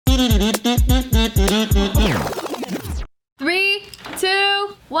Three,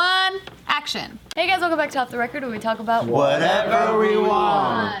 two, one, action. Hey guys, welcome back to Off the Record, where we talk about Whatever we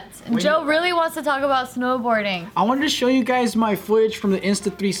want. And Joe really wants to talk about snowboarding. I wanted to show you guys my footage from the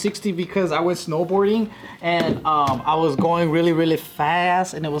Insta360 because I went snowboarding and I was going really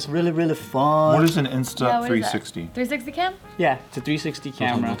fast and it was really fun. What is an Insta Yeah, what is that? 360? 360 cam? Yeah, it's a 360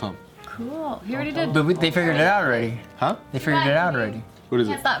 camera. Cool. He already did. But they figured it out already. Huh? They figured it out already. What is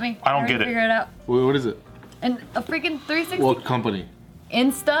Can't it? stop me. I don't already get it. Figure it out. What is it? And a freaking 360 What company?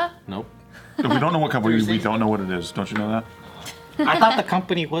 Insta. Nope. If we don't know what company, we don't know what it is. Don't you know that? I thought the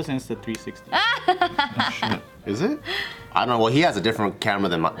company was Insta360. Is it? I don't know. Well, he has a different camera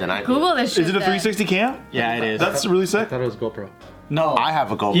than I do. Google this shit. Is it a then. 360 cam? Yeah, it is. That's really I sick. thought it was GoPro. No, I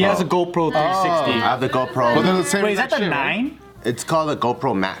have a GoPro. he has a GoPro 360. I have the GoPro. But they're the same Wait, is that exact the shit, right? 9? It's called a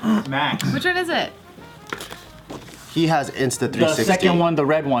GoPro Max. Max. Which one is it? He has Insta360. The second one, the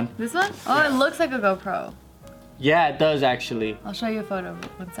red one. This one? Oh, it looks like a GoPro. Yeah, it does actually. I'll show you a photo.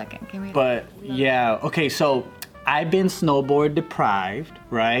 1 second. Give me. But yeah, okay, so I've been snowboard deprived,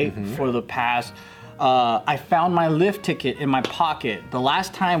 right? For the past, I found my lift ticket in my pocket. The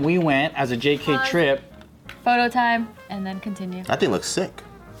last time we went as a JK trip, Photo time, and then continue. That thing looks sick.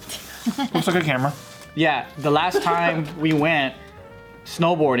 Looks like a camera. yeah, the last time we went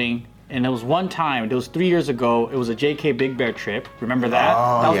snowboarding, and it was one time, it was 3 years ago, it was a JK Big Bear trip. Remember that?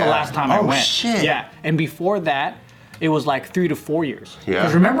 That was yeah. the last time I Oh, went. shit. Yeah, and before that, it was like 3 to 4 years. Yeah.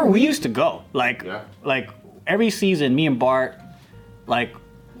 Because remember, we used to go. Like Yeah. every season, me and Bart, like,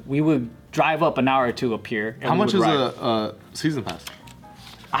 we would drive up an hour or two up here. and How we much would is ride. a season pass?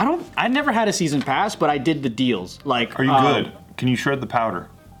 I never had a season pass, but I did the deals. Like, Are you good? Can you shred the powder?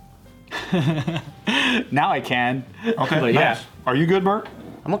 Now I can. Okay, But yeah. nice. Are you good, Bert?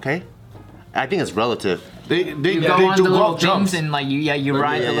 I'm okay. I think it's relative. They You go go on do the little golf jumps. things and like you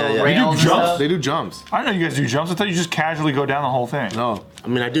ride the yeah, little yeah. rails. You do and jumps? stuff. They do jumps. I know you guys do jumps. I thought you just casually go down the whole thing. No. I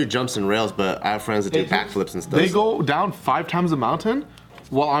mean, I do jumps and rails, but I have friends that do backflips and stuff. They go down 5 times the mountain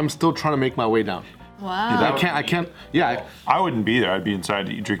while I'm still trying to make my way down. Wow. I can't, yeah. I wouldn't be there. I'd be inside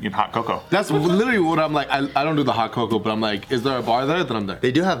drinking hot cocoa. That's literally what I'm like. I don't do the hot cocoa, but I'm like, is there a bar there? Then I'm there.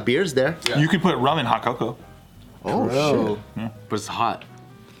 They do have beers there. You could put rum in hot cocoa. Oh, shit. But it's hot.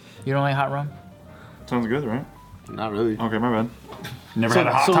 You don't like hot rum? Sounds good, right? Not really. Okay, my bad. Never had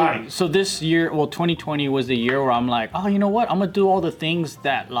a hot so, toddy. so this year, well, 2020 was the year where I'm like, oh, you know what? I'm gonna do all the things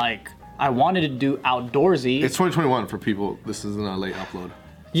that like I wanted to do outdoorsy. It's 2021 for people. This isn't a late upload.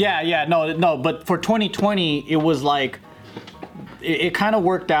 Yeah, no, but for 2020, it was like, it kind of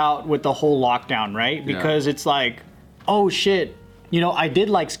worked out with the whole lockdown, right? Because it's like, oh shit, you know, I did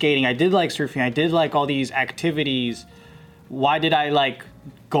like skating, I did like surfing, I did like all these activities. Why did I like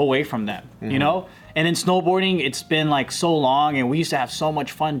go away from them, you know? And in snowboarding, it's been like so long and we used to have so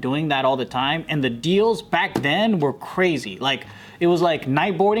much fun doing that all the time. And the deals back then were crazy. Like, it was like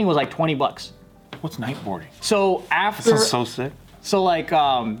nightboarding was like 20 bucks. What's nightboarding? So That after... sounds so sick. So like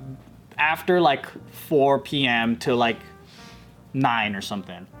after like 4 p.m. to like 9 or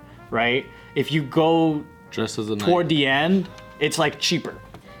something, right? If you go Just as a toward the end, it's like cheaper.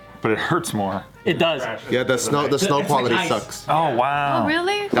 But it hurts more. It does. Yeah, the snow It's quality like ice. sucks. Oh, wow. Oh,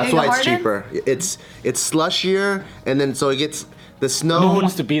 really? That's Big why it's Harden? cheaper. It's slushier, and then so it gets the snow. No one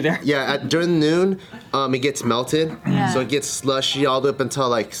wants to be there. Yeah, during noon, it gets melted, Yeah. so it gets slushy all the way up until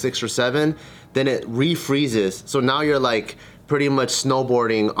like 6 or 7. Then it refreezes, so now you're like pretty much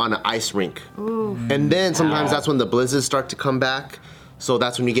snowboarding on an ice rink. Ooh. And then sometimes that's when the blizzards start to come back. So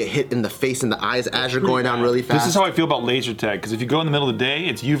that's when you get hit in the face and the eyes as you're going down really fast. This is how I feel about laser tag, because if you go in the middle of the day,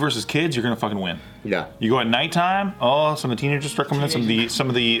 it's you versus kids, you're gonna fucking win. Yeah. You go at nighttime, oh, some of the teenagers start coming in, some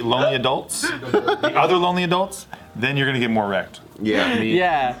of the lonely adults, the other lonely adults, then you're gonna get more wrecked. Yeah.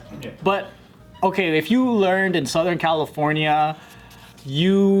 Yeah. But okay, if you learned in Southern California,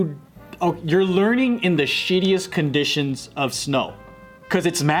 you're learning in the shittiest conditions of snow. Because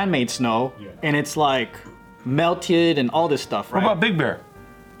it's man-made snow and it's like melted and all this stuff, right? What about Big Bear?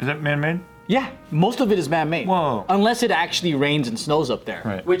 Is that man-made? Yeah, most of it is man-made. Whoa. Unless it actually rains and snows up there,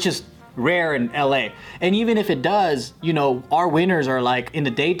 Right. which is rare in LA. And even if it does, you know, our winters are like in the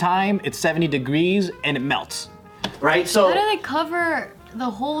daytime, it's 70 degrees and it melts, right? So How do they cover the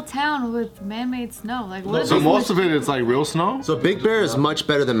whole town with man-made snow? Like, what is So this most much- of it is like real snow. So Big Bear is much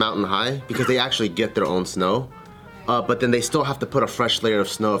better than Mountain High because they actually get their own snow. But then they still have to put a fresh layer of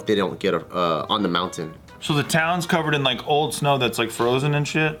snow if they don't get on the mountain. So the town's covered in like old snow that's like frozen and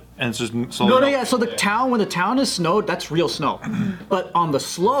shit, and it's just slowly. no, yeah. So the town, when the town is snowed, that's real snow. But on the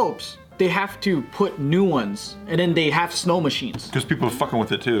slopes, they have to put new ones, and then they have snow machines. Because people are fucking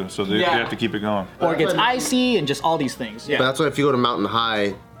with it too, so they Yeah. have to keep it going. Or it gets icy and just all these things. But Yeah. that's why if you go to Mountain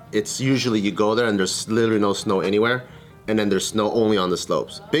High, it's usually you go there and there's literally no snow anywhere, and then there's snow only on the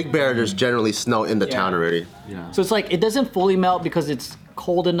slopes. Big Bear, there's generally snow in the town already. So it's like it doesn't fully melt because it's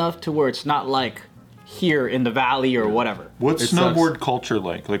cold enough to where it's not like here in the valley or whatever. What's It snowboard sucks. culture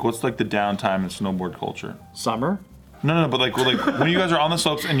like? Like, what's like the downtime in snowboard culture? Summer. No, but like when you guys are on the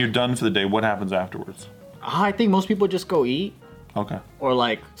slopes and you're done for the day, what happens afterwards? I think most people just go eat Okay. or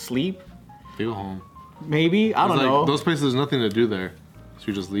like sleep. They go home. Maybe I don't It's like, know. those places, there's nothing to do there. So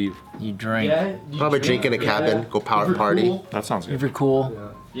you just leave. You drink. Probably drink in a cabin, go power party. That sounds If good. you're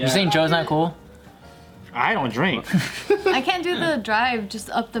cool. You saying Joe's not cool? I don't drink. I can't do the drive just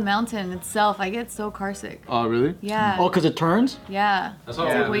up the mountain itself. I get so car sick. Oh, really? Yeah. Oh, because it turns. Yeah. It's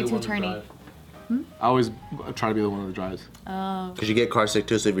like way too turny. I always try to be the one that drives. Because you get car sick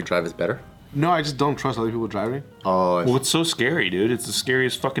too, so if you drive, it's better. No, I just don't trust other people driving. Oh, Well, it's so scary, dude. It's the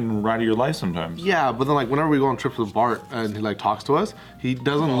scariest fucking ride of your life sometimes. Yeah, but then like whenever we go on trips with Bart and he like talks to us, he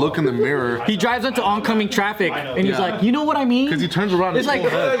doesn't look in the mirror He drives into oncoming traffic and he's like, you know what I mean? because he turns around. It's like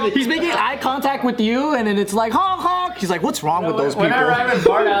he's making eye contact with you, and then it's like honk honk. He's like, "What's wrong with those people?" When I arrive at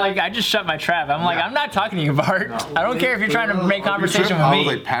Bart, I just shut my trap. I'm like, I'm not talking to you, Bart. I don't care if you're trying to make conversation with I me.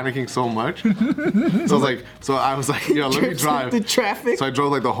 was like panicking so much. So I was like, yo, let me drive. The traffic. So I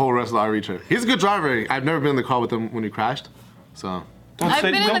drove like the whole rest of the Irie trip. He's a good driver. I've never been in the car with him when he crashed. So Don't I've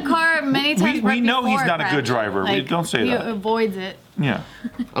say- been in don't- the car many times. we right know he's before not a good crash. driver. We don't say he that. avoids it. Yeah.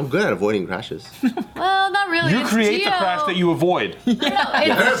 I'm good at avoiding crashes. Well, not really. You It's create the Gio. crash that you avoid. No,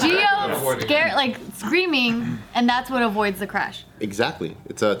 it's Gio scared, like screaming, and that's what avoids the crash. Exactly.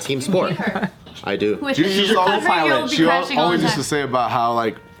 It's a team sport. I do. With she's the always cover, you'll be She crashing all always the used to time. say about how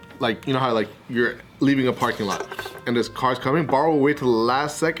like you know how like you're leaving a parking lot and there's cars coming. Bar will wait till the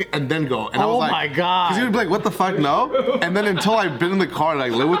last second and then go. And I was Oh like, my God. Because he would be like, what the fuck, no? And then until I've been in the car and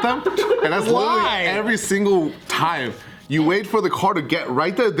like live with them, and that's Why? literally every single time. You wait for the car to get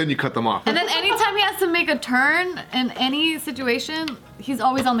right there, then you cut them off. And then anytime he has to make a turn in any situation, he's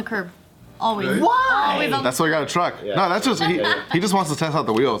always on the curb. Always. Why? Always on That's why I got a truck. No, that's just he just wants to test out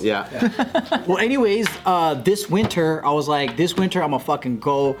the wheels. Yeah. Well, anyways, this winter I was like, this winter I'm gonna fucking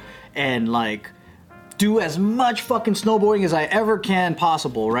go and like do as much fucking snowboarding as I ever can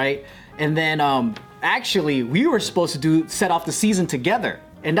possible, right? And then actually we were supposed to set off the season together,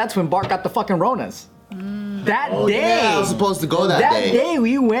 and that's when Bart got the fucking Ronas. That day. Yeah, I was supposed to go that That day. day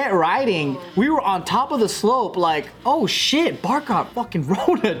we went riding, we were on top of the slope like, oh shit, Bart got fucking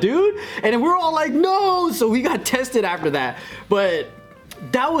Rona, dude. And then we were all like, no, so we got tested after that. But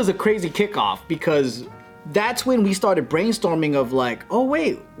that was a crazy kickoff because that's when we started brainstorming of like, oh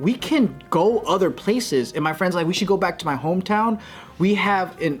wait, we can go other places. And my friend's like, we should go back to my hometown. We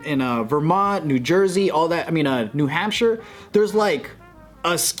have in Vermont, New Jersey, all that, New Hampshire, there's like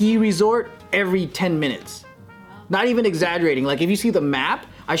a ski resort every 10 minutes. Not even exaggerating. Like if you see the map,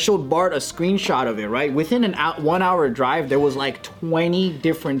 I showed Bart a screenshot of it, right? Within an 1 hour drive, there was like 20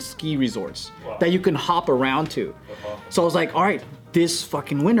 different ski resorts that you can hop around to. So I was like, all right, this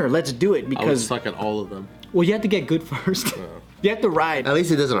fucking winter, let's do it I would because, suck at all of them. well, you have to get good first. You have to ride. At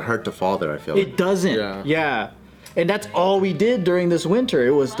least it doesn't hurt to fall there, I feel. It doesn't. Yeah. Yeah. And that's all we did during this winter.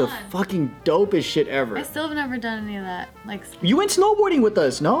 It was the Fun. fucking dopest shit ever. I still have never done any of that. Like, You went snowboarding with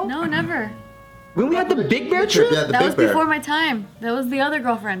us, no? no, never. When we had the Big Bear trip? Yeah, the That Big was Bear. before my time. That was the other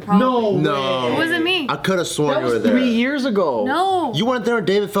girlfriend, probably. No. It wasn't me. I could have sworn That you were was there. 3 years ago. No. You weren't there when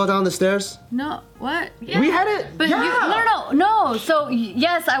David fell down the stairs? No. What? Yeah. We had it. But yeah. no. So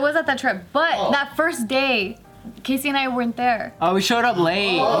yes, I was at that trip. But that first day, Casey and I weren't there. Oh, we showed up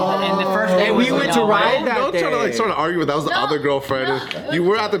late. And the first day And we was went like, to no, ride that Don't day. try to like sort of argue with that was the No, other girlfriend. no. You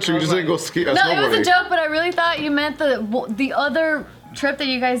were at the tree, you just didn't go ski No, snowboarding. it was a joke, but I really thought you meant the other trip that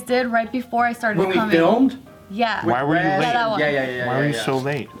you guys did right before I started When we coming. filmed? Yeah. Why were you late? That one. Yeah. Why were you so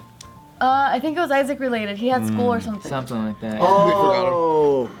late? I think it was Isaac related. He had school or something. Something like that.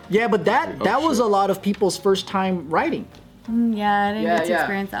 Oh, yeah, but that was a lot of people's first time riding. Yeah, I didn't get to yeah.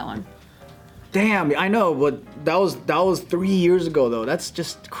 experience that one. Damn, I know, but that was 3 years ago though. That's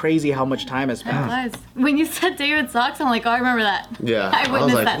just crazy how much time has That passed. was. When you said David sucks, I'm like, oh, I remember that. Yeah. I was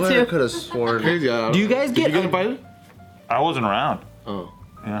witnessed like, that what? I too. could have sworn. Crazy, Do you guys Did get you get invited? I wasn't around. Oh.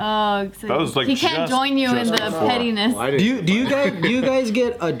 Oh, so That was, like, he can't just- join you in just the before. pettiness. I Do didn't. you do you guys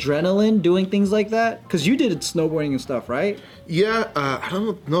get adrenaline doing things like that? Cause you did snowboarding and stuff, right? Yeah, I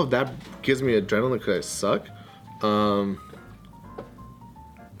don't know if that gives me adrenaline because I suck.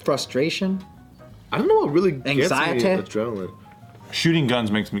 Frustration. I don't know what really gets Anxiety? me adrenaline. Shooting guns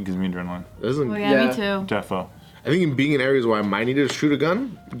gives me adrenaline. It doesn't. Oh, yeah, Yeah. me too. Defo. I think in being in areas where I might need to shoot a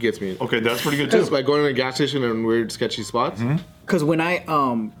gun gets me. Okay, that's pretty good too. Just like going to a gas station in weird, sketchy spots. Cause when I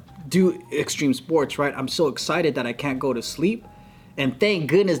do extreme sports, right, I'm so excited that I can't go to sleep. And thank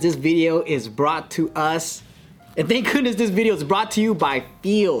goodness this video is brought to us. And thank goodness this video is brought to you by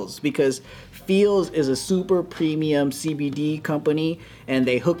Feels, because Feels is a super premium CBD company, and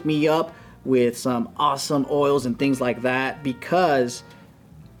they hooked me up with some awesome oils and things like that, because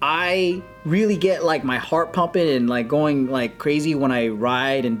I really get like my heart pumping and like going like crazy when I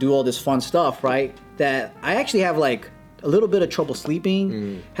ride and do all this fun stuff, right? That I actually have like a little bit of trouble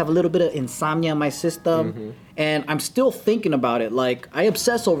sleeping, have a little bit of insomnia in my system, and I'm still thinking about it. Like, I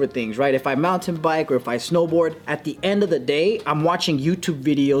obsess over things, right? If I mountain bike or if I snowboard, at the end of the day, I'm watching YouTube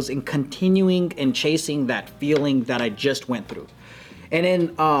videos and continuing and chasing that feeling that I just went through. And then,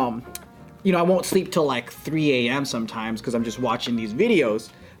 you know, I won't sleep till like 3 a.m. sometimes because I'm just watching these videos.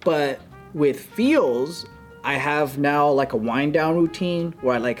 But with Feels, I have now like a wind down routine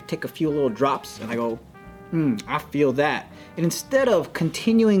where I like take a few little drops and I go, I feel that. And instead of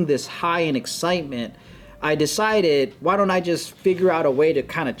continuing this high in excitement, I decided, why don't I just figure out a way to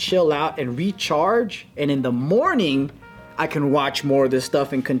kind of chill out and recharge? And in the morning, I can watch more of this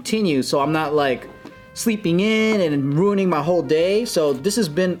stuff and continue. So I'm not like sleeping in and ruining my whole day. So this has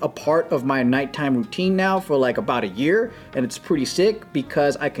been a part of my nighttime routine now for like about a year. And it's pretty sick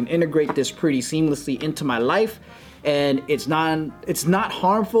because I can integrate this pretty seamlessly into my life. And it's not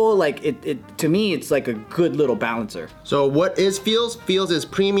harmful. Like it to me, it's like a good little balancer. So what is Feels? Feels is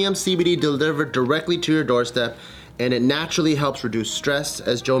premium CBD delivered directly to your doorstep, and it naturally helps reduce stress,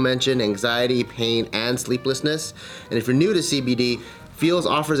 as Joe mentioned, anxiety, pain, and sleeplessness. And if you're new to CBD, Feels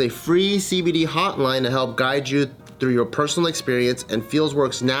offers a free CBD hotline to help guide you through your personal experience, and Feels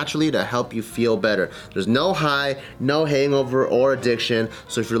works naturally to help you feel better. There's no high, no hangover or addiction,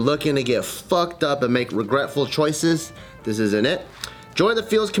 so if you're looking to get fucked up and make regretful choices, this isn't it. Join the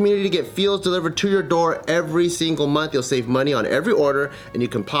Feels community to get Feels delivered to your door every single month. You'll save money on every order, and you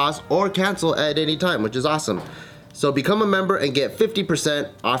can pause or cancel at any time, which is awesome. So become a member and get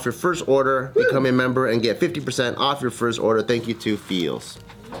 50% off your first order. Become a member and get 50% off your first order. Thank you to Feels.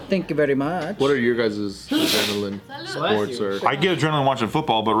 Thank you very much. What are your guys' adrenaline sports or? I get adrenaline watching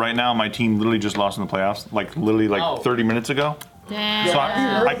football, but right now my team literally just lost in the playoffs, like literally like 30 minutes ago. Damn. So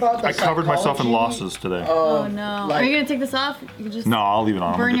I covered myself in losses today. Oh no. Are you gonna take this off? You can just No, I'll leave it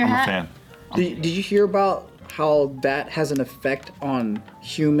on. Burn your I'm a hat? fan. Did you hear about how that has an effect on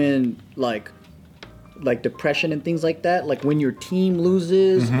human like depression and things like that? Like when your team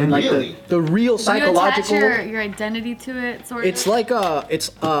loses and like Really? the real You psychological. attach your identity to it, sort of. It's like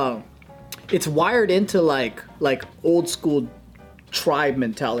it's wired into like old school tribe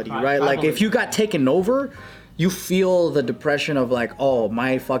mentality, right? Like if you got taken over, you feel the depression of like, oh,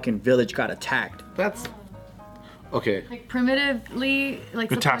 my fucking village got attacked. That's okay. like primitively,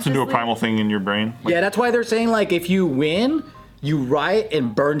 like It taps into a subconsciously. primal thing in your brain. Like, Yeah, that's why they're saying like if you win, you riot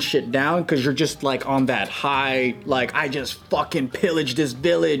and burn shit down because you're just like on that high, like I just fucking pillaged this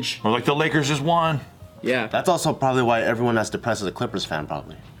village. or like the Lakers just won. Yeah. That's also probably why everyone that's depressed is a Clippers fan,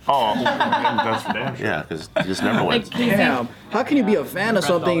 probably. Oh, that's for damn sure. Yeah, because you just never Like wins. Casey, Damn. How can you be a fan of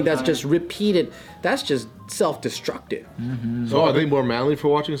something that's just repeated? That's just self-destructive. So are they more manly for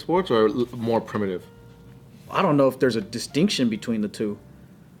watching sports or more primitive? I don't know if there's a distinction between the two.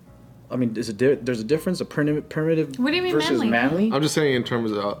 I mean, there's a difference, a primitive What do you mean versus manly? manly? I'm just saying in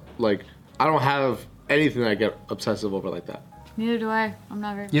terms of like, I don't have anything that I get obsessive over like that. neither do I. I'm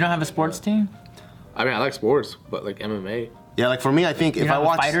not very. You don't have a sports team? I mean, I like sports, but like MMA. Yeah, like for me, I think if You're I not a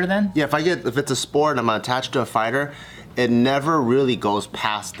watch fighter then? Yeah, if it's a sport and I'm attached to a fighter, it never really goes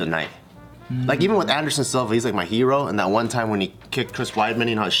past the night. Like even with Anderson Silva, he's like my hero. And that one time when he kicked Chris Weidman,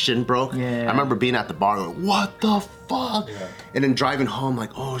 you know, his shin broke. Yeah. I remember being at the bar going, "What the fuck?" And then driving home,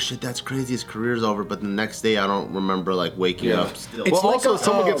 like, "Oh shit, that's crazy. His career's over." But the next day, I don't remember like waking up. Still. It's Well, like also, a- if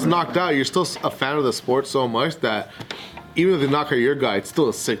someone gets knocked out, you're still a fan of the sport so much that even if they knock out your guy, it's still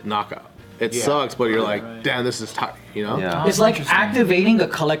a sick knockout. It sucks, but you're like, damn, this is tight, you know? Yeah. It's like activating a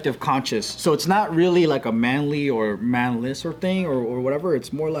collective conscious. So it's not really like a manly or manless or thing or whatever.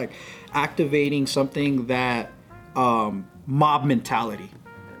 It's more like activating something that mob mentality.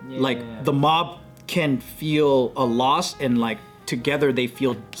 Like the mob can feel a loss and like together they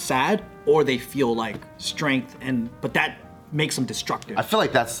feel sad or they feel like strength but that makes them destructive. I feel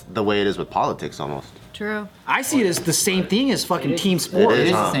like that's the way it is with politics almost. True. I see it as the same thing as fucking team sport. It It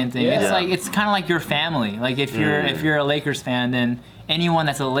is Huh. the same thing. Yeah. It's like it's kind of like your family. Like if you're a Lakers fan, then anyone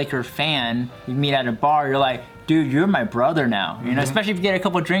that's a Laker fan, you meet at a bar, you're like, dude, you're my brother now. You know, especially if you get a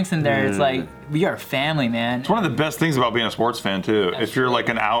couple drinks in there, it's like we are family, man. It's one of the best things about being a sports fan too. If you're like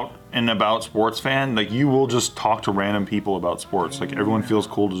an out and about sports fan, like you will just talk to random people about sports. Like everyone feels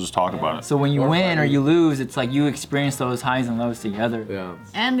cool to just talk about it. So when you win or you lose, it's like you experience those highs and lows together. Yeah.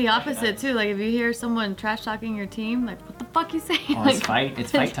 And the opposite too. Like if you hear someone trash talking your team, like what the fuck you saying? Oh, like,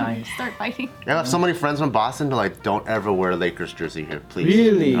 it's fight time. Start fighting. I have so many friends from Boston who like don't ever wear a Lakers jersey here, please.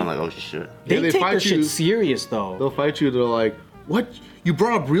 Really? And I'm like, oh shit. They, they take fight their shit you. serious though. They'll fight you. They're like, "What? You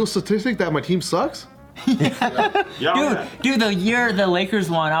brought up real statistic that my team sucks?" Dude, the year the Lakers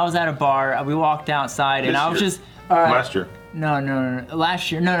won, I was at a bar. We walked outside, and I was just Last year. no.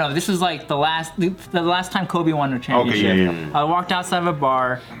 Last year, no. This was like the last time Kobe won a championship. Okay, yeah. I walked outside of a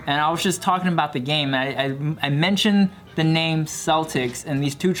bar, and I was just talking about the game. I mentioned the name Celtics, and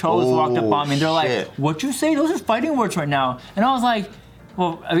these two trolls walked up on me. And they're shit. like, "What you say? Those are fighting words right now." And I was like,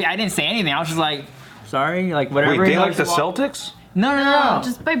 "Well, I mean, I didn't say anything. I was just like, sorry, like whatever." Wait, they And I like the just walked- Celtics? No.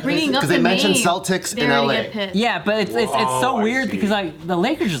 Just by bringing up Because the they mentioned name, Celtics they in already LA. get pissed. Yeah, but it's so I weird see. because like the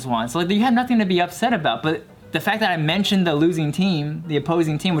Lakers just won, so like you had nothing to be upset about. But the fact that I mentioned the losing team, the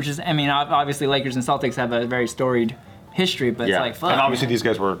opposing team, which is, I mean, obviously Lakers and Celtics have a very storied history, but it's like fuck. And obviously these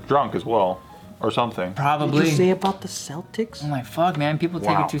guys were drunk as well, or something. probably. What did you say about the Celtics? I'm like, fuck, man, people take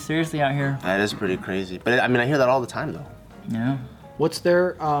Wow. it too seriously out here. That is pretty crazy. But I mean, I hear that all the time though. Yeah. What's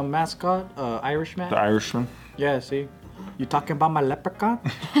their mascot? Irishman? The Irishman. Yeah, see? You talking about my leprechaun?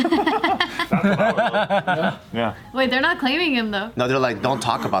 Yeah. Wait, they're not claiming him though. No, they're like, don't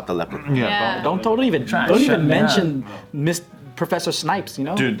talk about the leopard. Yeah. Don't even Trying to don't shut even me mention Miss Professor Snipes, you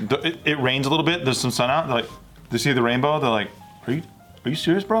know? Dude, it rains a little bit. There's some sun out. They're like, they see the rainbow. They're like, are you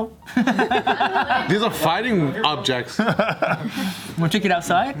serious, bro? These are fighting objects. Wanna check it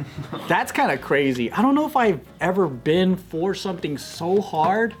outside? That's kind of crazy. I don't know if I've ever been for something so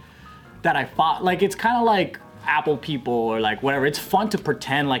hard that I fought. Like, it's kind of like Apple people or like whatever. It's fun to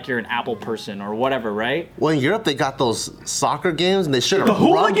pretend like you're an Apple person or whatever, right? Well, in Europe, they got those soccer games and they should have The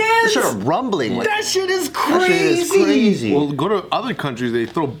hooligans? They should have rumbling. Like, That shit is that crazy. shit is crazy. Well, go to other countries. They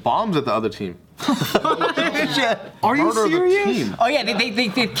throw bombs at the other team. Are you Murder the serious? team. Oh yeah,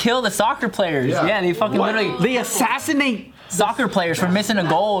 they kill the soccer players. Yeah, they fucking literally They assassinate. soccer players for missing a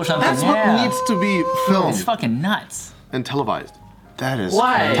goal or something. That's yeah. what needs to be It's filmed fucking nuts. and televised. That is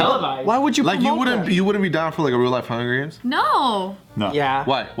Why? Televised. Why would you Like promote that? you wouldn't be down for like a real life Hunger Games? No. No. Yeah.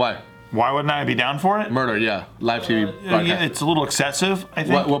 Why? Why wouldn't I be down for it? Murder, yeah. Live TV Yeah, broadcast. it's a little excessive, I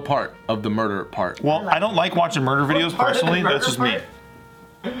think. What part of the murder part? Well, I don't like watching murder videos personally. That's just me.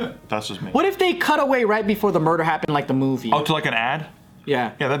 That's just me. What if they cut away right before the murder happened, like the movie? Oh, to like an ad?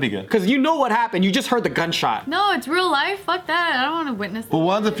 Yeah. Yeah, that'd be good. Because you know what happened. You just heard the gunshot. No, it's real life. Fuck that. I don't want to witness But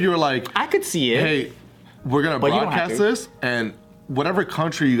what if you were like, I could see it. hey, we're gonna But you don't have broadcast to. this, and whatever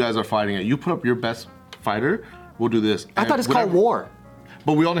country you guys are fighting at, you put up your best fighter, we'll do this. I thought it's called war.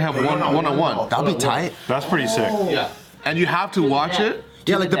 But we only have one-on-one. That'll be tight. That's pretty sick. Yeah. And you have to watch it.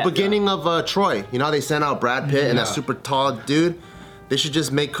 Yeah, like the that, beginning of Troy. You know how they sent out Brad Pitt and that super tall dude? They should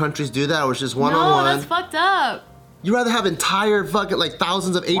just make countries do that, where it's just No, one-on-one. that's fucked up. You rather have entire fucking like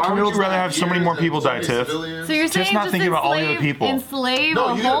thousands of Why would 18-year-olds. you rather have so many more people die, Tiff? So you're saying not just thinking about all the other enslave, people. enslave No,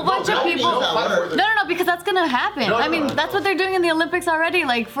 a you whole don't- bunch no, of don't people? use that word. No, because that's gonna happen. I mean, that's what they're doing in the Olympics already.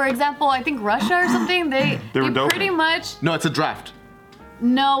 Like, for example, I think Russia or something. They were doping. pretty much No, it's a draft.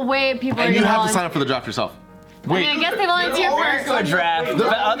 no way people are And you gonna have to sign up for the draft yourself. I mean, I guess they volunteer Go for draft,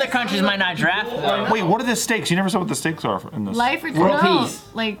 but other countries might not draft them. Wait, what are the stakes? You never said what the stakes are in this. life or World no, peace.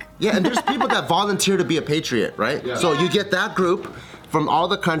 like Yeah, and there's people that volunteer to be a patriot, right? So you get that group from all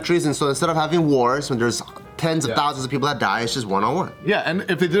the countries, and so instead of having wars, when there's tens of thousands of people that die, it's just one-on-one. Yeah, and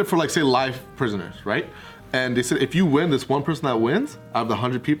if they did it for like say live prisoners, right? And they said if you win, this one person that wins out of the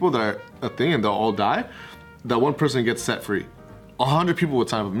 100 people that are a thing and they'll all die, that one person gets set free. 100 people would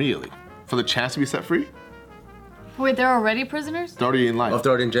sign up immediately for the chance to be set free. wait, they're already prisoners? They're already in life. Oh, if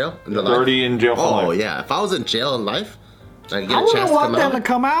they're already in jail? In their life? 30 in jail for Oh, life. yeah. If I was in jail in life, I'd get I a chance wouldn't to want come them to out.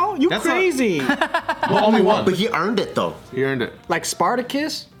 come out. You That's not- crazy. Well, only one. But he earned it, though. He earned it. Like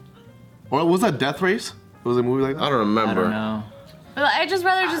Spartacus? Or was that Death Race? It was a movie like I that? don't I remember. don't know. But I'd just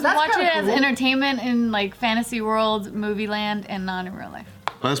rather just That's watch it kinda as cool. entertainment in like fantasy world, movie land, and not in real life.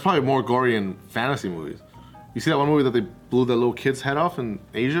 But that's probably more gory in fantasy movies. You see that one movie that they blew that little kid's head off in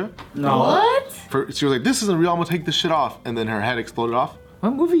Asia? No. What? She was like, "This isn't real. I'm gonna take this shit off," and then her head exploded off.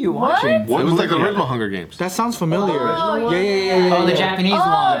 What movie are you watching? It was like the movie? original Hunger Games. That sounds familiar. Oh, Oh, the Japanese Oh,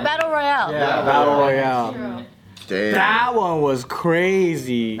 one. Battle Royale. Yeah, Battle Royale. Damn. That one was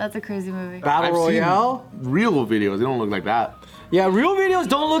crazy. That's a crazy movie. Battle I've seen Royale? real videos. They don't look like that. Yeah, real videos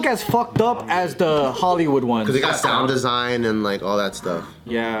don't look as fucked up as the Hollywood ones. Because they got sound design and like all that stuff.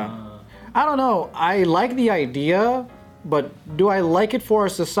 Yeah. I don't know. I like the idea, but do I like it for our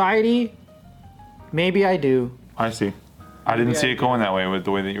society? Maybe I do. I see. I didn't see it going that way with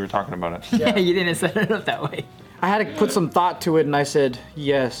the way that you were talking about it. Yeah, you didn't set it up that way. I had to put some thought to it, and I said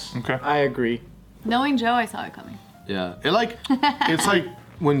yes. Okay. I agree. Knowing Joe, I saw it coming. Yeah, it's like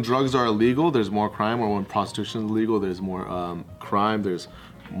when drugs are illegal, there's more crime, or when prostitution is illegal, there's more crime. There's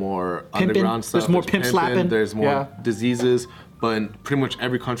more underground stuff. There's more pimp slapping. There's more diseases. But in pretty much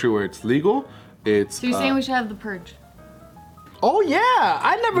every country where it's legal, it's. So you're saying we should have the purge? Oh yeah,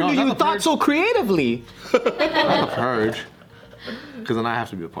 I never No, knew not you the thought purge. so creatively. not a purge, because then I have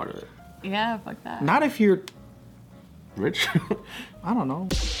to be a part of it. Yeah, fuck that. Not if you're, Rich. I don't know.